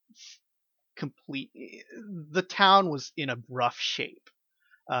it, complete the town was in a rough shape.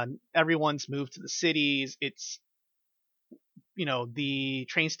 Everyone's moved to the cities. It's, the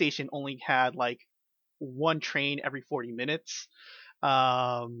train station only had like one train every 40 minutes.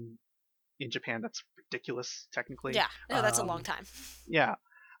 um in Japan, that's ridiculous technically. Yeah, no, that's a long um time. yeah.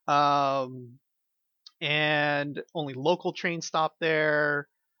 um and only local trains stop there.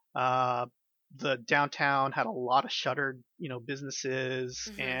 uh the downtown had a lot of shuttered, businesses.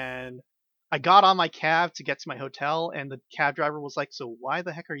 Hmm. And I got on my cab to get to my hotel, and the cab driver was like, "So why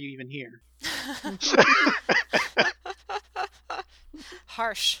the heck are you even here?"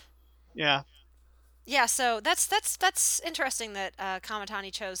 Harsh. Yeah. Yeah, so that's interesting that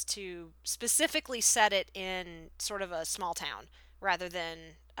Kamatani chose to specifically set it in sort of a small town rather than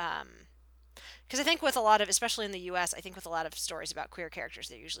because I think with a lot of, especially in the U.S., I think with a lot of stories about queer characters,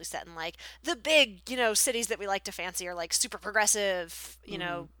 they're usually set in like the big, cities that we like to fancy are like super progressive.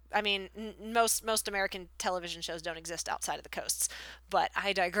 Mm-hmm. I mean, most American television shows don't exist outside of the coasts, but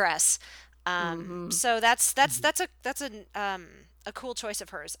I digress. Mm-hmm. So that's Mhm. a cool choice of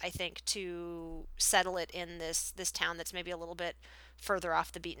hers, I think, to settle it in this town that's maybe a little bit further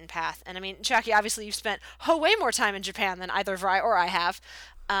off the beaten path. And I mean, Jackie, obviously you've spent way more time in Japan than either Vi or I have.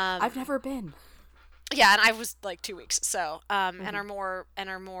 I've Um, never been. yeah, and I was like 2 weeks, so and Mm-hmm.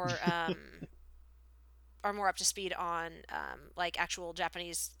 are more up to speed on like actual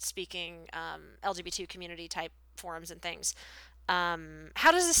Japanese speaking LGBT community type forums and things.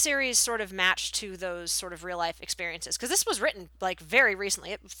 How does the series sort of match to those sort of real life experiences? Because this was written like very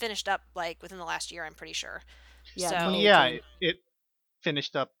recently. It finished up like within the last year, I'm pretty sure. Yeah, So, Yeah, 2018. it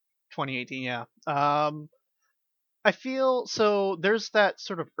finished up 2018. Yeah. I feel so. There's that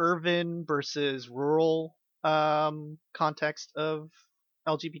sort of urban versus rural context of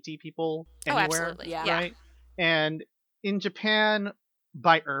LGBT people oh, anywhere, absolutely, Yeah. yeah. right? And in Japan,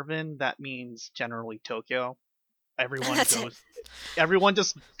 by urban, that means generally Tokyo. Everyone That's it. goes Everyone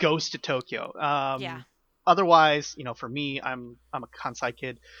just goes to Tokyo. Yeah. Otherwise, for me, I'm a Kansai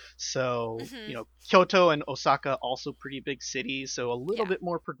kid, so Mhm. Kyoto and Osaka also pretty big cities, so a little Yeah. bit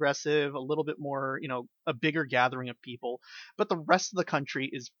more progressive, a little bit more, a bigger gathering of people. But the rest of the country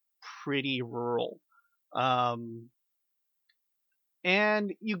is pretty rural. Um,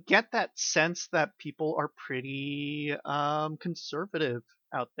 and you get that sense that people are pretty conservative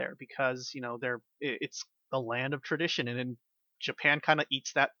out there because it's the land of tradition, and then Japan kind of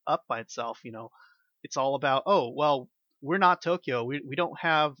eats that up by itself. It's all about, oh well, we're not Tokyo, we don't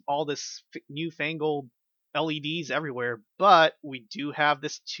have all this newfangled LEDs everywhere, but we do have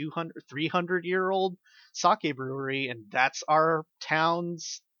this 200 300-year old sake brewery, and that's our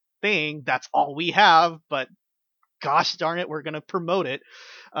town's thing. That's all we have, but gosh darn it, we're going to promote it.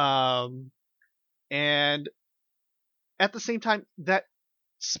 Um, and at the same time, that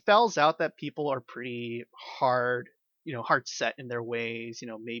spells out that people are pretty hard set in their ways.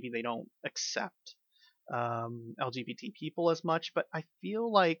 Maybe they don't accept LGBT people as much, but I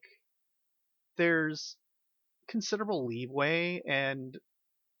feel like there's considerable leeway, and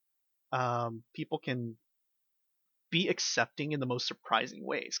people can be accepting in the most surprising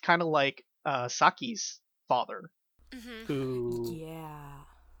ways. Kind of like Saki's father, Mhm. who Yeah.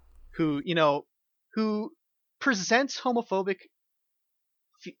 who you know who presents homophobic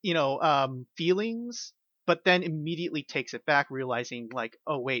feelings, but then immediately takes it back, realizing like,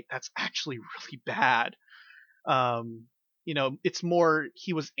 oh wait, that's actually really bad. It's more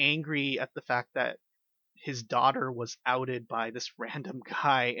he was angry at the fact that his daughter was outed by this random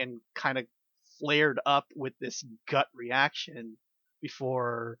guy, and kind of flared up with this gut reaction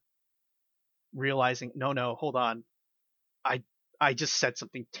before realizing, no, no, hold on, i I just said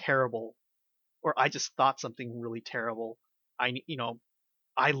something terrible, or I just thought something really terrible.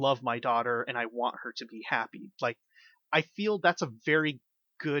 I love my daughter and I want her to be happy. Like, I feel that's a very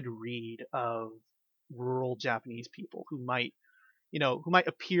good read of rural Japanese people who might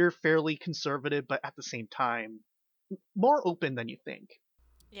appear fairly conservative, but at the same time more open than you think.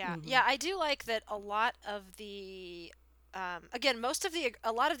 Yeah, Mm-hmm. yeah, I do like that a lot of the again,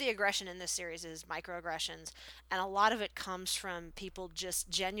 a lot of the aggression in this series is microaggressions, and a lot of it comes from people just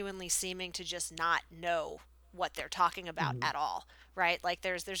genuinely seeming to just not know what they're talking about Mhm. at all, right? Like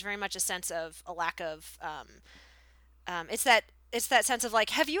there's very much a sense of a lack of it's that sense of like,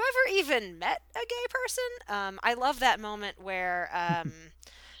 have you ever even met a gay person? I love that moment where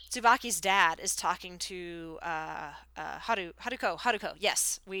Tsubaki's dad is talking to Haruko.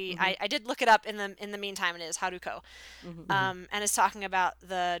 Yes, Mm-hmm. I did look it up in the meantime. It is Haruko, Mm-hmm. Mhm. and is talking about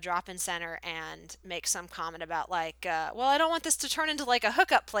the drop-in center and makes some comment about like, well, I don't want this to turn into like a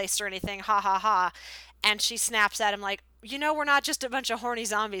hookup place or anything. Ha ha ha. And she snaps at him like, we're not just a bunch of horny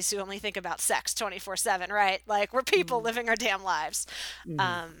zombies who only think about sex 24/7, right? Like we're people Mm-hmm. living our damn lives.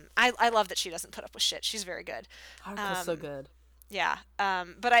 Mhm. I love that she doesn't put up with shit. She's very good. Haruko's so Um, good. yeah.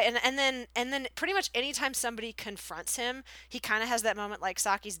 But and then pretty much anytime somebody confronts him, he kind of has that moment like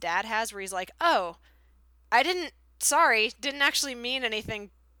Saki's dad has, where he's like, "Oh, I didn't. Sorry, didn't actually mean anything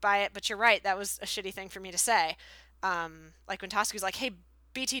by it, but you're right. That was a shitty thing for me to say." Like when Tasuku's like, "Hey,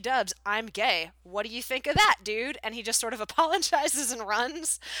 BT Dubs, I'm gay. What do you think of that, dude?" And he just sort of apologizes and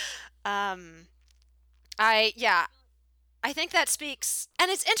runs. Um, yeah, I think that speaks,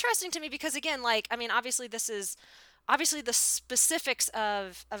 and it's interesting to me because again, like, I mean, obviously the specifics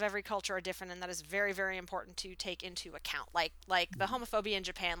of every culture are different, and that is very very important to take into account. Like the homophobia in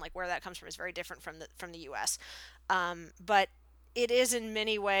Japan, like where that comes from, is very different from the U.S. But it is in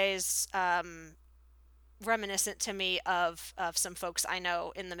many ways reminiscent to me of some folks I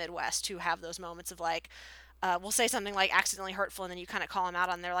know in the Midwest who have those moments of like, will say something like accidentally hurtful, and then you kind of call them out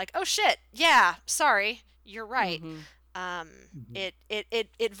on. They're like, "Oh shit, yeah, sorry, you're right." Mm-hmm. Um, Mhm.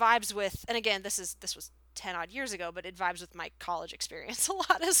 it vibes with, and again, this was 10 odd years ago, but it vibes with my college experience a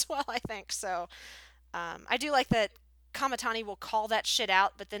lot as well. I think so. I do like that Kamatani will call that shit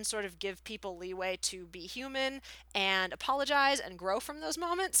out, but then sort of give people leeway to be human and apologize and grow from those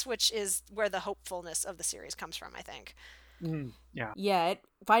moments, which is where the hopefulness of the series comes from, I think. Mhm. Yeah. Yeah,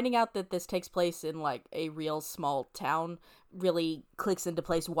 finding out that this takes place in like a real small town really clicks into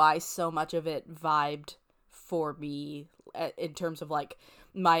place why so much of it vibed for me in terms of like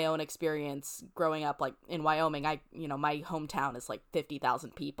my own experience growing up like in Wyoming. My hometown is like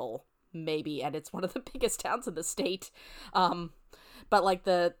 50,000 people maybe, and it's one of the biggest towns in the state. Um but like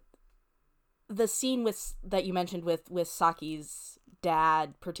the scene with that you mentioned with Saki's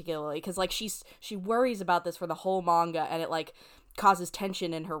dad particularly, because like she worries about this for the whole manga, and it like causes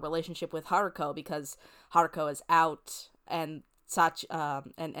tension in her relationship with Haruko because Haruko is out and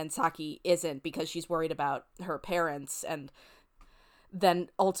and Saki isn't, because she's worried about her parents. And then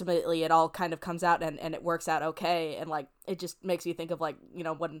ultimately it all kind of comes out, and it works out okay. And like it just makes me think of like,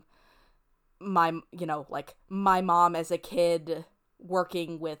 when like my mom as a kid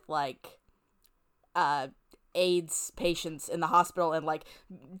working with like uh AIDS patients in the hospital, and like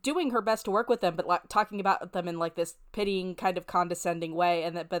doing her best to work with them, but like talking about them in like this pitying kind of condescending way.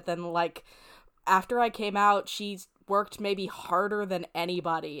 And that, but then like after I came out, she's worked maybe harder than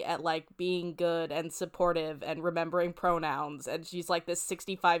anybody at like being good and supportive and remembering pronouns, and she's like this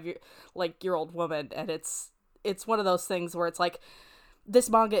 65 year old woman. And it's one of those things where it's like this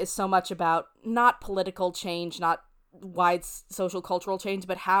manga is so much about not political change, not wide social cultural change,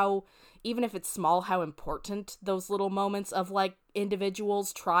 but how, even if it's small, how important those little moments of like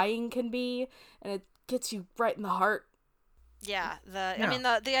individuals trying can be. And it gets you right in the heart. Yeah, I Yeah. mean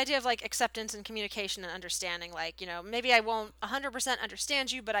the idea of like acceptance and communication and understanding, like, maybe I won't 100%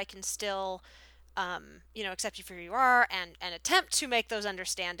 understand you, but I can still accept you for who you are, and attempt to make those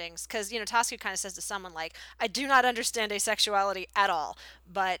understandings. Because, Tasku kind of says to someone, like, I do not understand asexuality at all,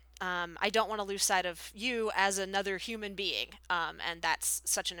 but I don't want to lose sight of you as another human being. And that's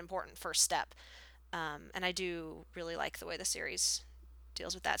such an important first step. And I do really like the way the series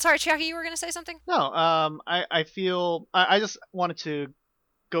deals with that. Sorry, Chiaki, you were going to say something? No. I feel I just wanted to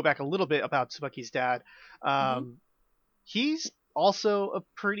go back a little bit about Tsubaki's dad. Mm-hmm. Um, he's also a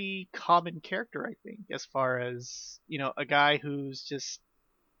pretty common character, I think, as far as a guy who's just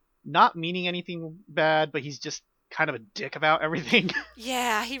not meaning anything bad, but he's just kind of a dick about everything.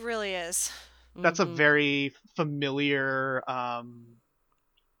 Yeah, he really is. That's a Mm-hmm. very familiar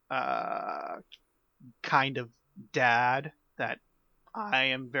uh, kind of dad that I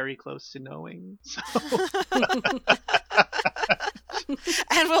am very close to knowing. So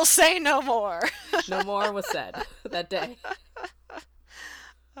And we'll say no more. No more was said that day.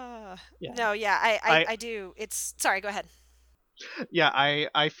 yeah, No, yeah, I, I, I I do. It's sorry. Go ahead.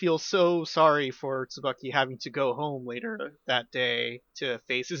 I feel so sorry for Tsubaki having to go home later that day to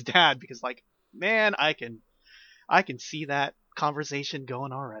face his dad, because like, man, I can see that conversation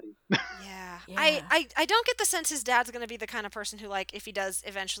going already. Yeah. Yeah. I don't get the sense his dad's going to be the kind of person who, like, if he does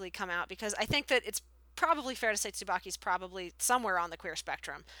eventually come out, because I think that it's probably fair to say Tsubaki's probably somewhere on the queer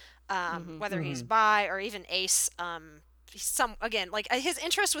spectrum, whether he's bi or even ace. Again, like, his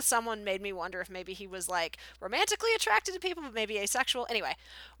interest with someone made me wonder if maybe he was, like, romantically attracted to people, but maybe asexual. Anyway,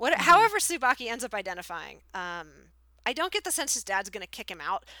 however Tsubaki ends up identifying, I don't get the sense his dad's going to kick him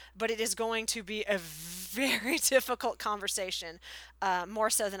out, but it is going to be a very difficult conversation, more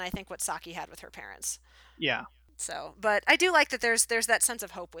so than I think what Saki had with her parents. Yeah. So, but I do like that there's that sense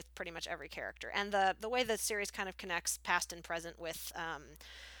of hope with pretty much every character, and the way the series kind of connects past and present with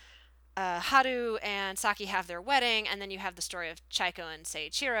Haru and Saki have their wedding, and then you have the story of Chaiko and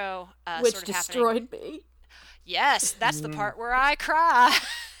Seiichiro, Which sort of destroyed happening. me. Yes, that's the part where I cried.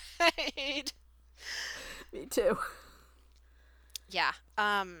 Me too. Yeah.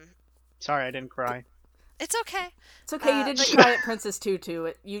 Sorry, I didn't cry. It's okay. It's okay, you didn't cry at Princess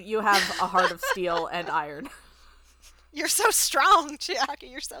Tutu. You have a heart of steel and iron. You're so strong, Chiaki.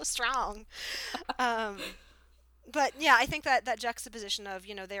 You're so strong. But yeah, I think that juxtaposition of,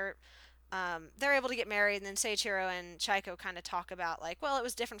 they're able to get married, and then Seiichiro and Chaiko kind of talk about, like, well, it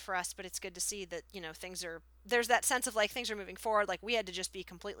was different for us, but it's good to see that, there's that sense of, like, things are moving forward. Like, we had to just be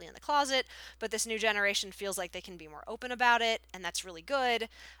completely in the closet, but this new generation feels like they can be more open about it, and that's really good.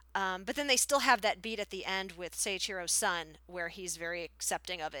 But then they still have that beat at the end with Seiichiro's son, where he's very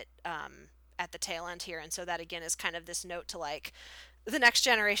accepting of it at the tail end here. And so that, again, is kind of this note to, like, the next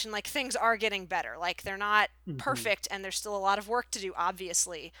generation, like, things are getting better. Like, they're not perfect, and there's still a lot of work to do,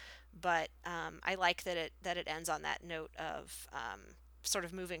 obviously. But I like that it ends on that note of sort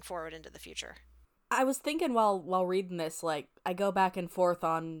of moving forward into the future. I was thinking while reading this, like, I go back and forth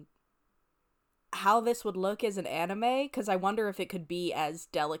on how this would look as an anime, because I wonder if it could be as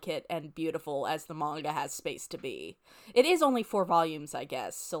delicate and beautiful as the manga has space to be. It is only 4 volumes, I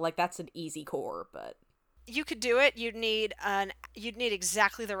guess, so, like, that's an easy core, but... You could do it. You'd need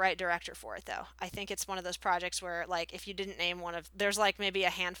exactly the right director for it, though. I think it's one of those projects where, like, if you didn't name there's, like, maybe a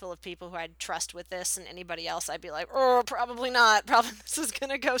handful of people who I'd trust with this, and anybody else I'd be like, oh, probably not. Probably this is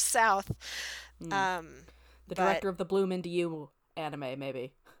gonna go south. The director of the Bloom Into You anime,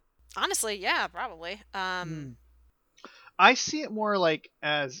 maybe. Honestly, yeah, probably. I see it more like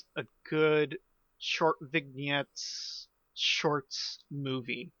as a good short vignettes, shorts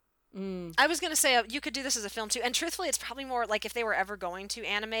movie. I was going to say you could do this as a film too, and truthfully it's probably more like, if they were ever going to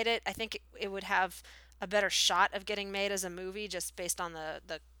animate it, I think it would have a better shot of getting made as a movie, just based on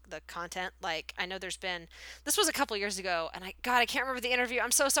the content. Like, I know this was a couple years ago, and I can't remember the interview.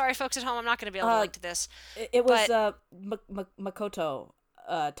 I'm so sorry, folks at home, I'm not going to be able to link to this. It was Makoto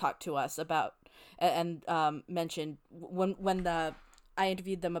talked to us about and mentioned when I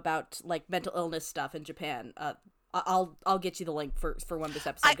interviewed them about, like, mental illness stuff in Japan. I'll get you the link for when this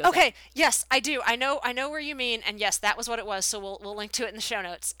episode goes okay up. Yes, I do. I know where you mean, and yes, that was what it was, so we'll link to it in the show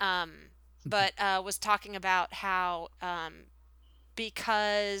notes. But was talking about how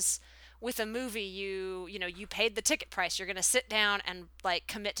because with a movie you paid the ticket price, you're going to sit down and, like,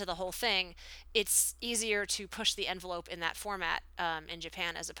 commit to the whole thing. It's easier to push the envelope in that format in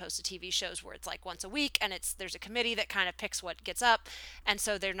Japan, as opposed to TV shows where it's like once a week, and there's a committee that kind of picks what gets up, and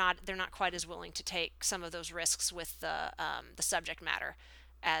so they're not quite as willing to take some of those risks with the subject matter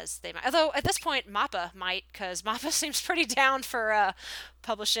as they might. Although at this point Mappa might, because Mappa seems pretty down for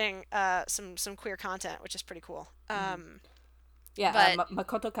publishing some queer content, which is pretty cool. Yeah,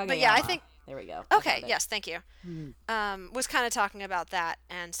 Makoto Kageyama. But yeah, I think... There we go. Okay, yes, thank you. Was kind of talking about that,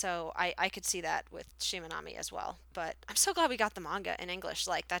 and so I could see that with Shimanami as well. But I'm so glad we got the manga in English.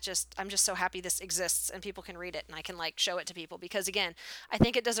 Like, I'm just so happy this exists and people can read it, and I can, like, show it to people, because, again, I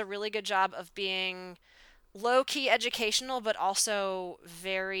think it does a really good job of being low-key educational, but also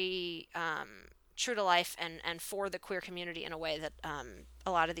very true to life and for the queer community in a way that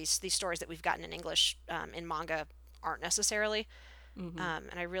a lot of these stories that we've gotten in English in manga aren't necessarily. And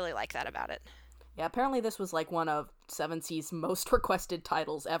I really like that about it. Yeah, apparently this was, like, one of 7C's most requested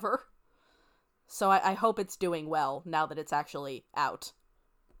titles ever. So I hope it's doing well now that it's actually out.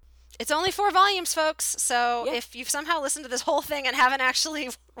 It's only 4 volumes, folks, so yeah. If you've somehow listened to this whole thing and haven't actually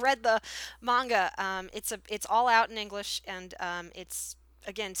read the manga, it's all out in English, and it's,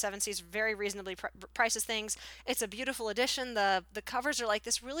 again, 7C's very reasonably prices things. It's a beautiful edition. The covers are, like,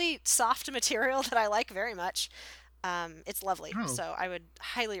 this really soft material that I like very much. It's lovely, so I would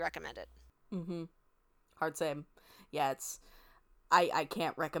highly recommend it. Hard same. Yeah, I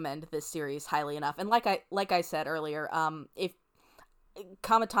can't recommend this series highly enough. And like I said earlier, if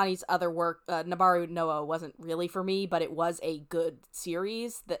Kamatani's other work, Nabaru Noa, wasn't really for me, but it was a good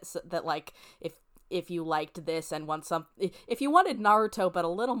series that like, if if you liked this and want if you wanted Naruto but a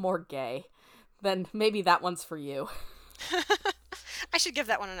little more gay, then maybe that one's for you. I should give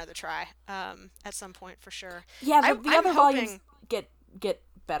that one another try at some point for sure. Yeah, the other volumes get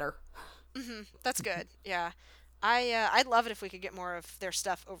better. Mm-hmm. That's good. Yeah. I'd love it if we could get more of their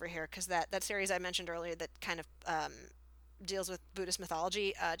stuff over here, because that series I mentioned earlier that kind of deals with Buddhist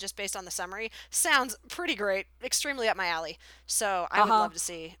mythology, just based on the summary, sounds pretty great, extremely up my alley. So I would love to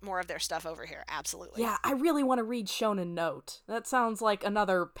see more of their stuff over here. Absolutely. Yeah, I really want to read Shonen Note. That sounds like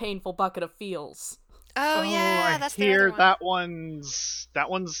another painful bucket of feels. Oh yeah, that's the other one. That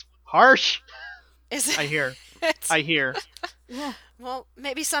one's harsh. Is it? I hear. Yeah. Well,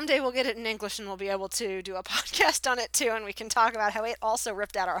 maybe someday we'll get it in English and we'll be able to do a podcast on it too, and we can talk about how it also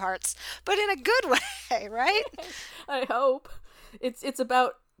ripped out our hearts, but in a good way, right? I hope. It's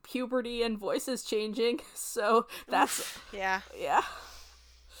about puberty and voices changing, so that's yeah.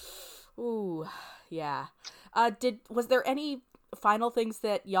 Ooh, yeah. Was there any final things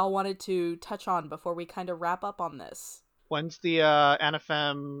that y'all wanted to touch on before we kind of wrap up on this? When's the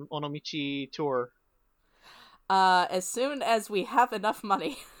Anafem Onomichi tour? As soon as we have enough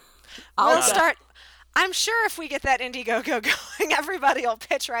money. We'll start. I'm sure if we get that Indiegogo going, everybody will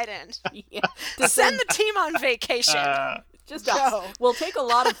pitch right in. Yeah. Send the team on vacation. Just go. We'll take a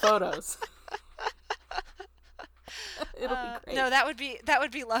lot of photos. It'll be great. No, that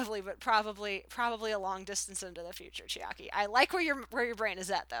would be lovely, but probably a long distance into the future, Chiaki. I like where your brain is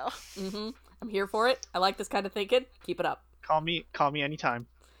at, though. Mm-hmm. I'm here for it. I like this kind of thinking. Keep it up. Call me anytime.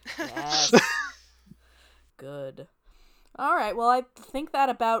 Yes. Good. All right. Well, I think that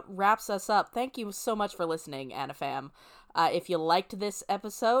about wraps us up. Thank you so much for listening, AniFam. If you liked this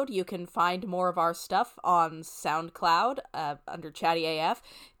episode, you can find more of our stuff on SoundCloud under Chatty AF,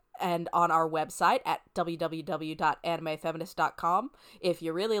 and on our website at www.animefeminist.com. If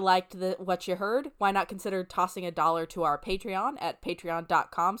you really liked what you heard, why not consider tossing $1 to our Patreon at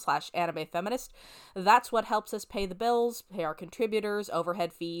patreon.com/animefeminist. That's what helps us pay the bills, pay our contributors,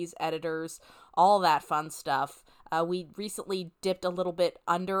 overhead fees, editors, all that fun stuff. We recently dipped a little bit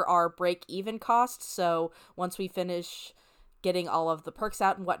under our break-even costs, so once we finish getting all of the perks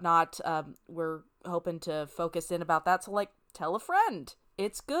out and whatnot, we're hoping to focus in about that. So, tell a friend.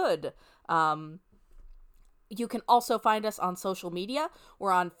 It's good. You can also find us on social media.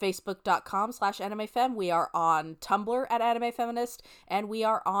 We're on facebook.com/animefem. We are on Tumblr at animefeminist, and we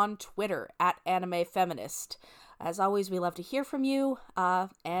are on Twitter at animefeminist. As always, we love to hear from you.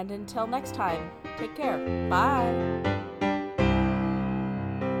 And until next time, take care. Bye.